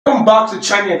Welcome back to the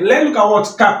channel. Let's look at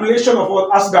what calculation of what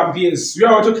acid and base. We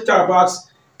are talking about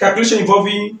calculation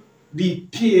involving the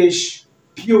pH,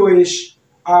 pOH,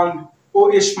 and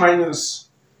OH minus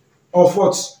of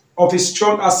what of a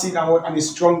strong acid and what and a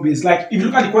strong base. Like if you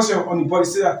look at the question on the board,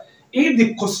 it says that if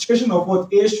the concentration of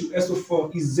what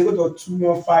H2SO4 is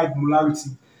 0.215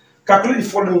 molarity, calculate the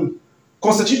following: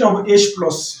 concentration of H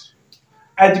plus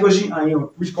hydrogen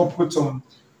ion, which called proton,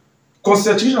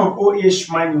 concentration of OH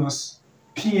minus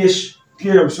pH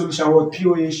of the solution, what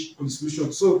pOH of the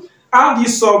solution. So how do you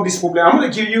solve this problem? I'm going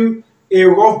to give you a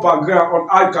rough background on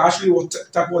how you can actually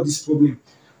tackle this problem.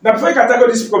 Now, before you can tackle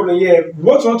this problem here,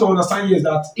 what you want to understand here is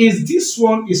that is this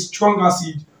one a strong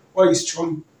acid or a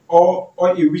strong or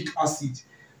a weak acid?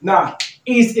 Now,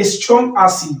 is a strong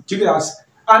acid, do you get that?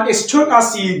 And a strong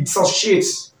acid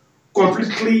dissociates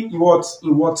completely in what?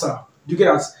 In water. Do you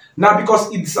get that? Now,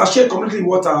 because it dissociates completely in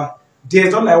water,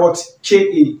 there's not like what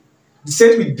Ka. The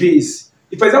same with base.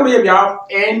 If, for example, here we have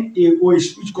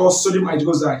NaOH, which calls sodium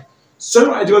hydroxide.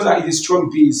 Sodium hydroxide is a strong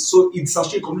base, so it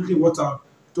dissociates completely in water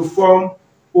to form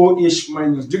OH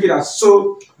minus. Do you get that?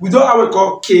 So we don't have what we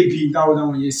call Kb, that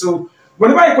one here. So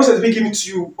whenever a question is being given to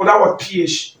you on that word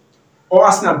pH or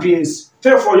acid and base,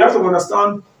 therefore you have to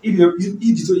understand if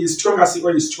it's a strong acid or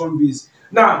a strong base.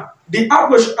 Now, the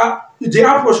approach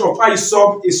of how you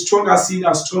solve a strong acid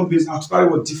and strong base are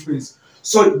totally different.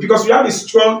 So, because we have a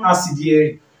strong acid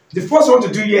here, the first one to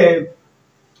do here,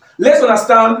 let's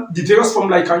understand the various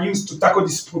formula you can use to tackle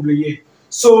this problem here.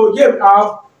 So, here we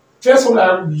have first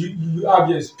formula you have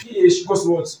here is pH equals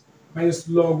what? Minus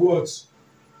log what?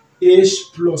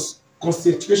 H plus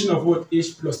concentration of what?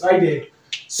 H plus right there.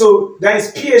 So, that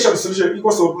is pH of the solution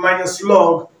equals to minus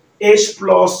log H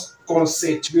plus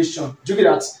concentration. Do you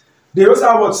get that? They also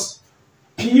have what?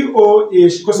 pOH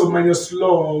equals to minus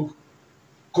log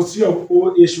concentration of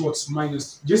OH what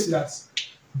minus. Do you see that?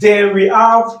 Then we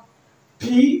have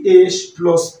pH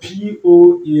plus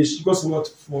pOH equals to what?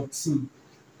 14.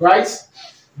 Right?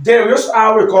 Then we also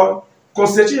have what we call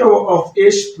concentration of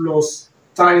H plus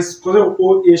times concentration of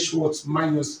OH what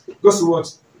minus equals to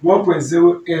what?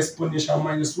 1.0 exponential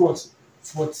minus what?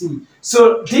 14.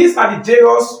 So these are the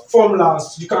various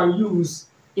formulas you can use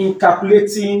in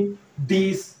calculating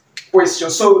these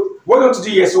questions. So what you want to do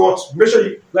here is what? Make sure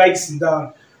you write this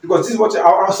down, because this is what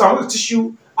I'm going to teach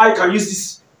you how you can use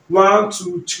this 1,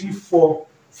 2, 3, 4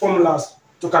 formulas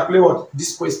to calculate what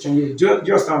this question here. Do you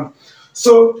understand?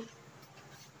 So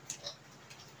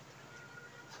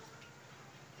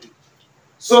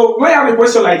when you have a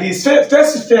question like this,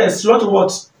 first you want to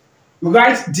what?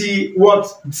 Write the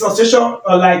dissociation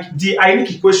or like the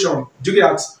ionic equation. Do you get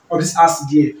that? Of this acid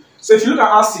here. So if you look at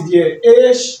acid here,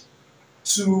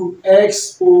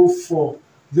 H2XO4.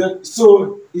 Then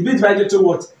so it be divided to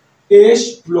what?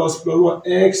 H plus what?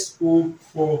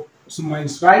 XO4 to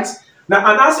minus, right? Now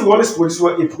an acid will always produce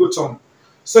what? A proton.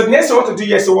 So the next thing you want to do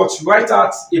here is what? Write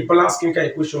out a balanced chemical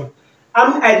equation. How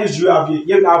many hydrogen do you have here?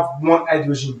 Here you have one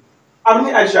hydrogen. How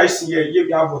many hydrogen are you see here? Here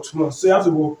we have what? One. So you have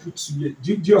to put two here.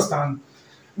 Do you understand?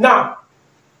 Now,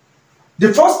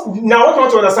 what I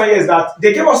want to understand here is that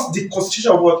they gave us the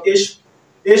concentration of what?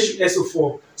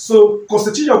 H2SO4. So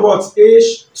concentration of what?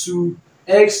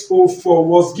 H2XO4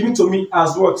 was given to me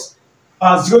as what?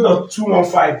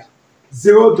 0.215.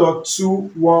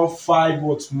 0.215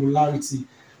 what? Molarity.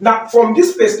 Now from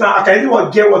this place now I can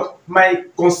even get what? My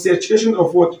concentration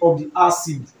of what? Of the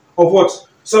acid. Of what?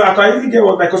 So I can even get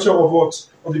what my concentration of what?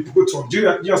 Of the proton. Do you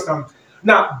understand?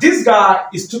 Now this guy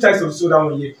is 2 times of that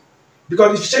one here.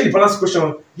 Because if you check the balance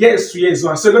equation, here is 2, here is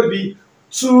 1. So it's going to be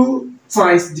 2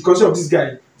 times the concentration of this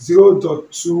guy,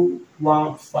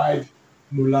 0.215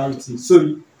 molarity. So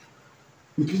you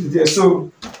put it there.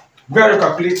 So we have a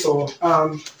calculator.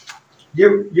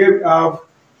 Here we have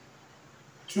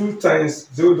 2 times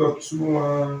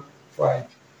 0.215.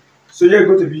 So here is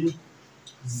going to be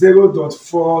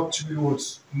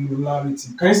 0.43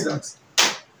 molarity. Can you see that?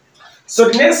 So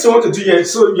the next thing I want to do here,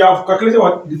 so you have calculated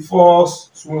what the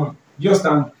first one. You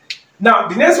understand? Now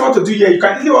the next one to do here, you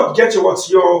can easily get your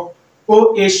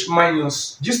OH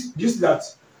minus. Just that.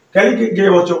 Can you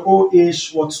get what your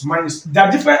OH minus? There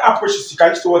are different approaches you can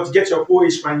use to get your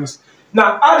OH minus.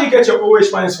 Now, how do you get your OH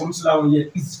minus from this one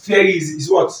here? It's very easy. It's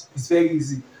what? It's very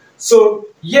easy. So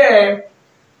yeah,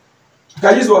 you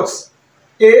can use what?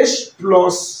 H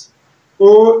plus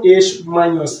OH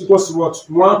minus equals to what?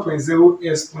 1.0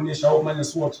 exponential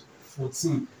minus what?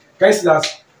 14. Can you see that?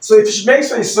 So if you make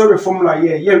sure you solve the formula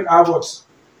here, here we have what?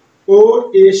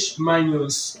 OH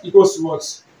minus equals to what?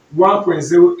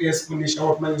 1.0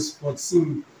 exponential minus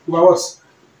 14 over what?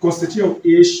 Concentration of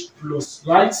H plus,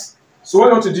 right? So what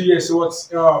I want to do here is what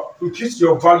impute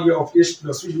your value of H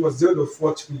plus, which was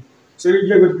 0.43. So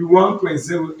you're going to be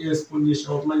 1.0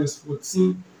 exponential of minus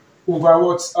 14 over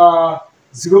what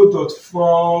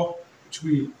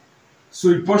 0.43. So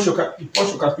you punch your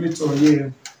calculator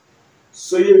here.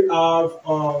 So you have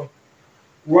 1.0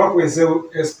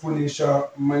 exponential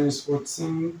minus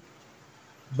 14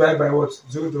 divided by what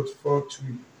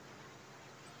 0.43.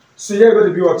 So you're going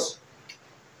to be what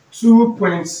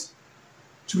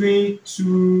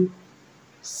 2.326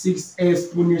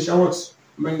 exponential what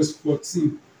minus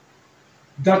 14.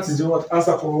 That is the what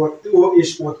answer for what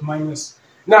OH what minus.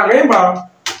 Now remember,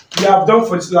 we have done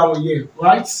for this level here,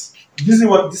 right? This is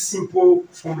what this simple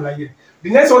formula here. The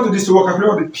next one to this to work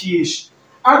calculate the pH.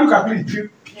 How do you calculate the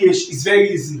pH? Is very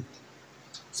easy.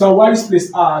 So why is place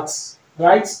at,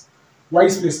 right? Why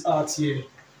is place at here?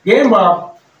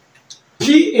 Remember,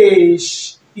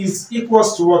 pH is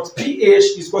equals to what?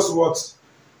 pH is equals to what?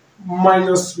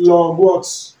 Minus log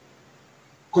what?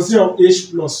 Consider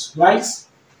H plus, right?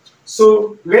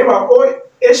 So remember,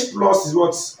 OH plus is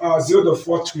what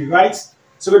 0.43, right?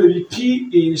 So going to be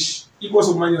pH equals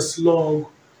to minus log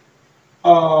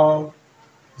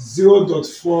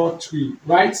 0.43,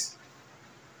 right?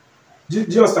 Do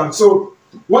you understand? So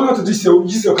what not to do is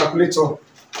use your calculator.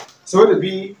 So going to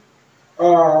be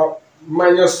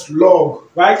minus log,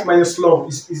 right? Minus log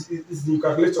is the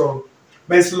calculator.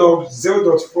 Minus log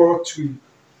 0.43.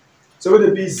 So going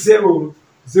to be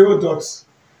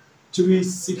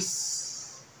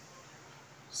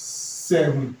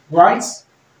 0.367, right?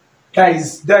 That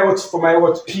is what for my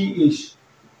what pH.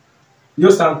 You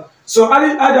understand? So how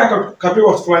do I calculate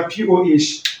what for my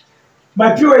pOH?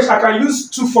 My pOH, I can use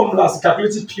two formulas to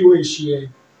calculate pOH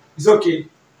here. It's okay.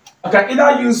 I can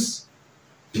either use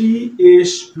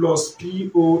pH plus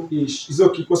pOH. It's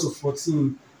okay, equals to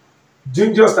 14. Do you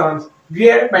understand?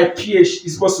 Where my pH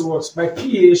is equal to what? My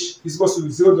pH is equal to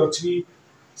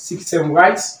 0.367,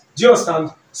 right? Do you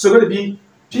understand? So going to be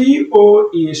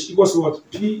pOH equals to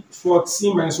what?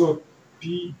 P14 minus what?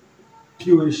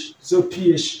 pOH. So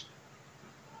pH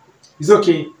is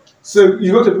okay. So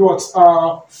you're going to be what?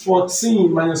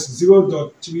 14 minus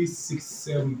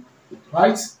 0.367,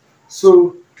 right?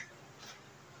 So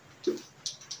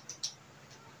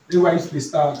rewrite the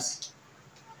stars.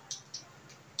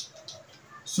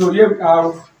 So here we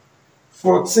have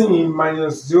 14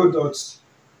 minus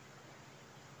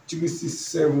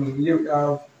 0.367. Here we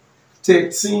have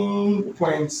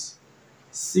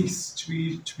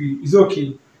 13.633. Is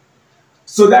okay.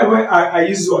 So that way I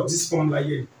use what this formula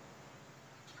here.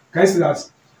 Can you see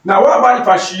that? Now what about if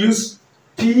I should use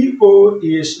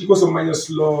pOH equals to minus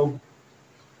log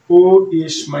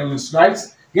OH minus, right?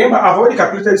 Remember, I've already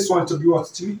calculated this one to be what?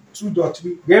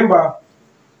 2.3. Remember,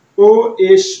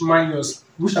 OH minus,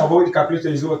 which I've already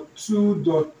calculated, is what?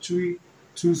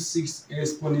 2.326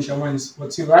 exponential minus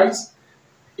 14, right?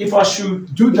 If I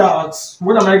should do that,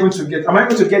 what am I going to get? Am I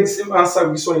going to get the same answer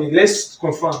with this one here? Let's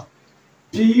confirm.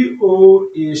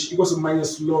 pOH equals to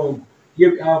minus log.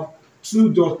 Here we have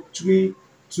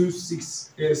 2.326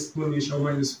 exponential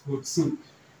minus 14.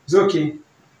 It's okay.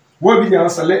 What will be the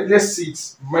answer? Let's see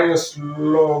it. Minus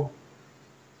log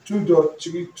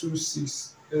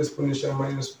 2.326 exponential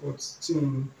minus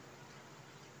 14.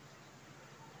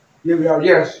 Here we are.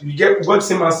 Yes, we got the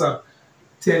same answer.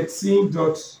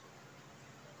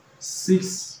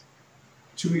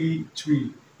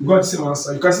 13.633. We got the same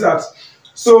answer. You can see that.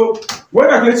 So when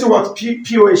calculating what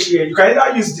pOH here, you can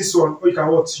either use this one or you can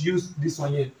use this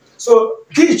one here. So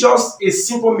this is just a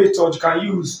simple method you can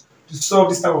use to solve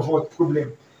this type of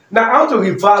problem. Now I want to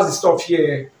reverse the stuff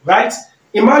here, right?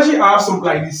 Imagine I have something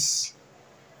like this.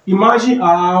 Imagine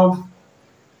I have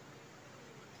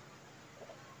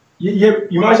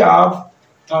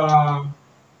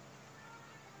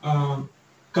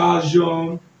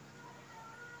calcium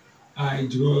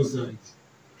hydroxide.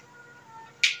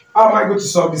 How am I going to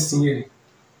solve this thing here?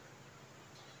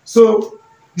 So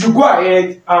you go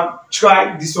ahead and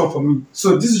try this one for me.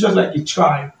 So this is just like a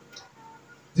try.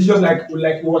 This is just like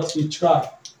what a try.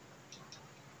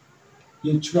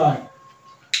 A try.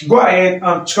 Go ahead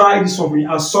and try this one for me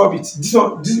and solve it. This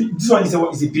one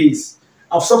is a base.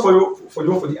 I've solved for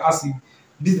the acid.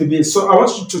 This is the base. So I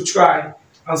want you to try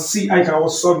and see how you can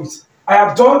solve it. I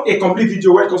have done a complete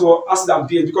video when it comes to acid and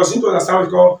base because you need to understand what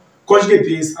we call conjugate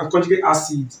base and conjugate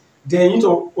acid. Then you need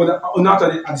to on how to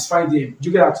identify them.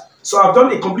 You get that? So I've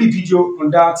done a complete video on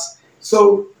that.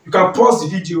 So you can pause the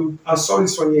video and solve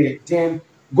this one here. Then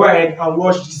go ahead and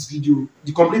watch this video,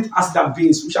 the complete acid and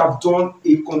base, which I've done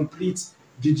a complete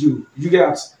video. You get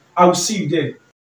that? I will see you there.